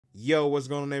Yo, what's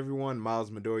going on everyone?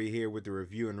 Miles Midoriya here with the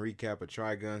review and recap of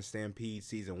Trigun Stampede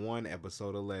Season 1,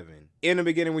 Episode 11. In the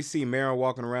beginning, we see Meryl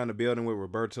walking around the building with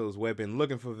Roberto's weapon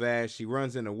looking for Vash. She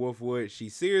runs into Wolfwood.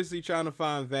 She's seriously trying to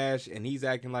find Vash, and he's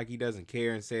acting like he doesn't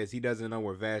care and says he doesn't know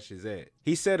where Vash is at.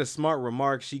 He said a smart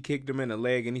remark. She kicked him in the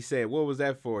leg, and he said, "What was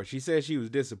that for?" She said she was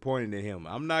disappointed in him.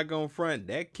 "I'm not gonna front,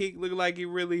 that kick looked like it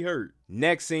really hurt."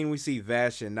 Next scene, we see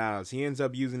Vash and Niles. He ends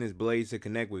up using his blades to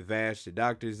connect with Vash. The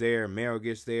doctor's there, Meryl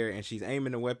gets there, and she's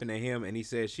aiming the weapon at him, and he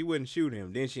says she wouldn't shoot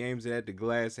him. Then she aims it at the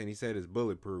glass, and he said it's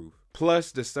bulletproof.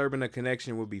 Plus, disturbing the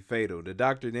connection would be fatal. The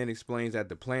doctor then explains that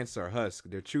the plants are husks.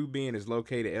 Their true being is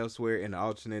located elsewhere in the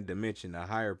alternate dimension, a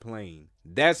higher plane.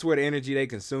 That's where the energy they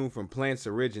consume from plants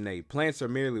originate. Plants are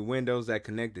merely windows that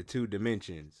connect the two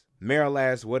dimensions. Meryl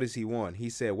asked, "What does he want?" He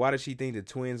said, "Why does she think the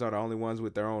twins are the only ones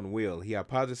with their own will?" He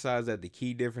hypothesized that the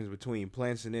key difference between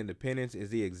plants and independence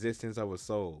is the existence of a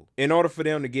soul. In order for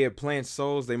them to give plants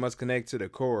souls, they must connect to the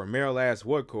core. Meryl asked,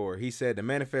 "What core?" He said, "The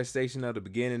manifestation of the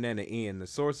beginning and the end. The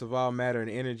source of all matter and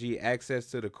energy. Access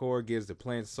to the core gives the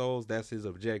plants souls. That's his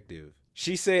objective."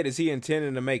 She said, "Is he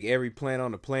intending to make every plant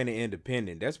on the planet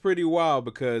independent?" That's pretty wild,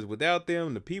 because without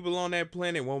them, the people on that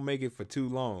planet won't make it for too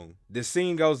long. The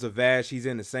scene goes to Vash. He's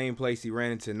in the same place he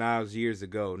ran into Niles years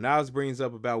ago. Niles brings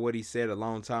up about what he said a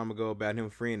long time ago about him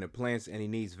freeing the plants, and he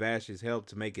needs Vash's help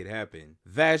to make it happen.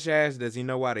 Vash asks, does he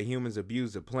know why the humans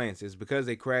abuse the plants? It's because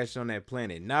they crashed on that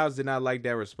planet. Niles did not like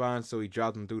that response, so he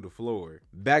dropped him through the floor.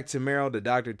 Back to Meryl, the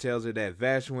doctor tells her that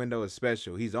Vash's window is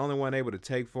special. He's the only one able to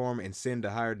take form and send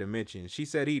to higher dimensions. She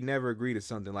said he'd never agree to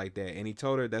something like that, and he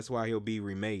told her that's why he'll be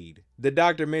remade. The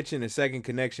doctor mentioned the second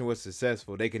connection was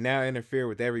successful. They can now interfere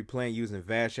with every plant using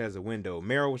Vash as a window.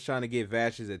 Meryl was trying to get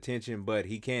Vash's attention, but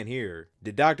he can't hear her.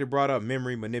 The doctor brought up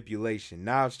memory manipulation.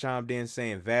 Niles chimed in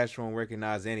saying Vash won't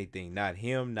recognize anything. Not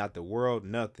him, not the world,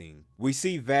 nothing. We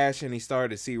see Vash and he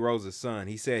started to see Rosa's son.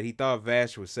 He said he thought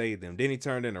Vash would save them. Then he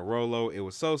turned into Rolo. It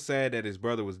was so sad that his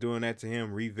brother was doing that to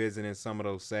him, revisiting some of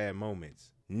those sad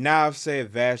moments. Nav said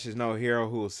Vash is no hero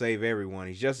who will save everyone.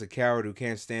 He's just a coward who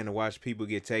can't stand to watch people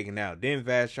get taken out. Then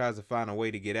Vash tries to find a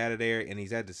way to get out of there, and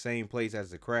he's at the same place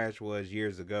as the crash was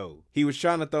years ago. He was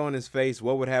trying to throw in his face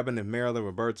what would happen if Meryl and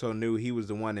Roberto knew he was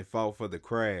the one that fought for the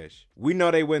crash. We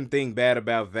know they wouldn't think bad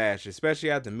about Vash, especially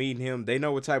after meeting him. They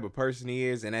know what type of person he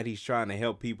is and that he's trying to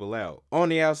help people out. On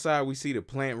the outside, we see the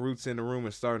plant roots in the room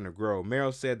are starting to grow.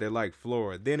 Meryl said they're like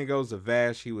flora. Then it goes to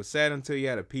Vash. He was sad until he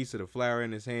had a piece of the flower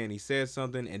in his hand. He said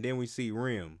something, and then we see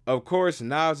Rim. Of course,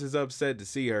 Niles is upset to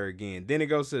see her again. Then it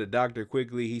goes to the doctor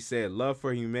quickly. He said love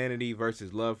for humanity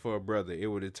versus love for a brother. It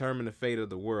will determine the fate of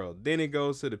the world. Then it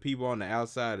goes to the people on the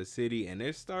outside of the city, and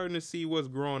they're starting to see what's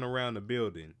growing around the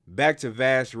building. Back to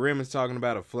Vash. Rim is talking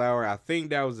about a flower. I think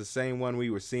that was the same one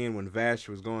we were seeing when Vash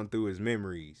was going through his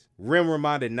memories. Rim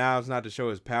reminded Niles not to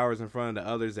show his powers in front of the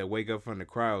others that wake up from the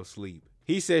cryo sleep.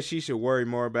 He said she should worry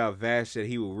more about Vash, that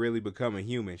he will really become a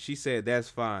human. She said that's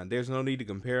fine. There's no need to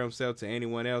compare himself to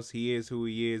anyone else. He is who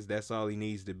he is. That's all he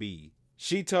needs to be.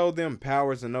 She told them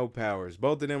powers or no powers.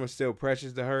 Both of them are still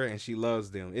precious to her, and she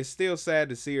loves them. It's still sad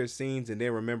to see her scenes and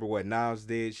then remember what Niles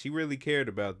did. She really cared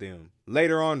about them.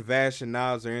 Later on, Vash and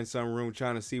Niles are in some room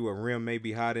trying to see what Rim may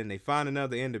be hiding. They find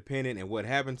another independent, and what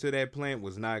happened to that plant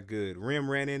was not good. Rim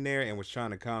ran in there and was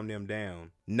trying to calm them down.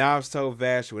 Niles told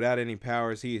Vash without any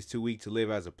powers he is too weak to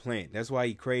live as a plant. That's why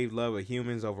he craved love of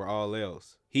humans over all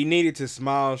else. He needed to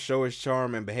smile, show his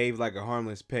charm, and behave like a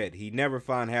harmless pet. He'd never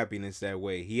find happiness that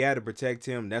way. He had to protect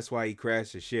him. That's why he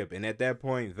crashed the ship. And at that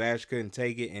point, Vash couldn't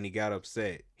take it and he got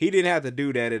upset. He didn't have to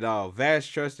do that at all. Vash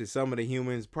trusted some of the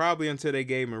humans, probably until they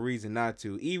gave him a reason not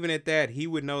to. Even at that, he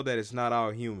would know that it's not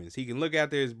all humans. He can look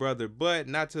after his brother, but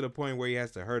not to the point where he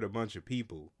has to hurt a bunch of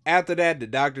people. After that, the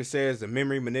doctor says the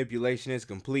memory manipulation is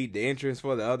complete. The entrance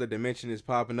for the other dimension is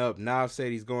popping up. Nav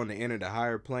said he's going to enter the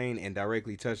higher plane and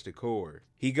directly touch the core.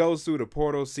 He goes through the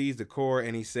portal, sees the core,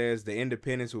 and he says the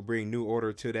independence will bring new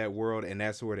order to that world, and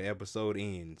that's where the episode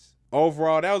ends.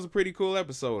 Overall, that was a pretty cool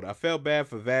episode. I felt bad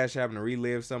for Vash having to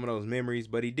relive some of those memories,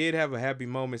 but he did have a happy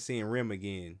moment seeing Rim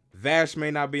again. Vash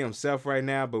may not be himself right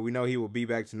now, but we know he will be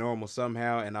back to normal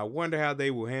somehow, and I wonder how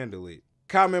they will handle it.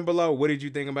 Comment below, what did you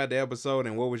think about the episode,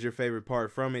 and what was your favorite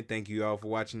part from it? Thank you all for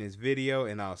watching this video,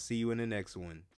 and I'll see you in the next one.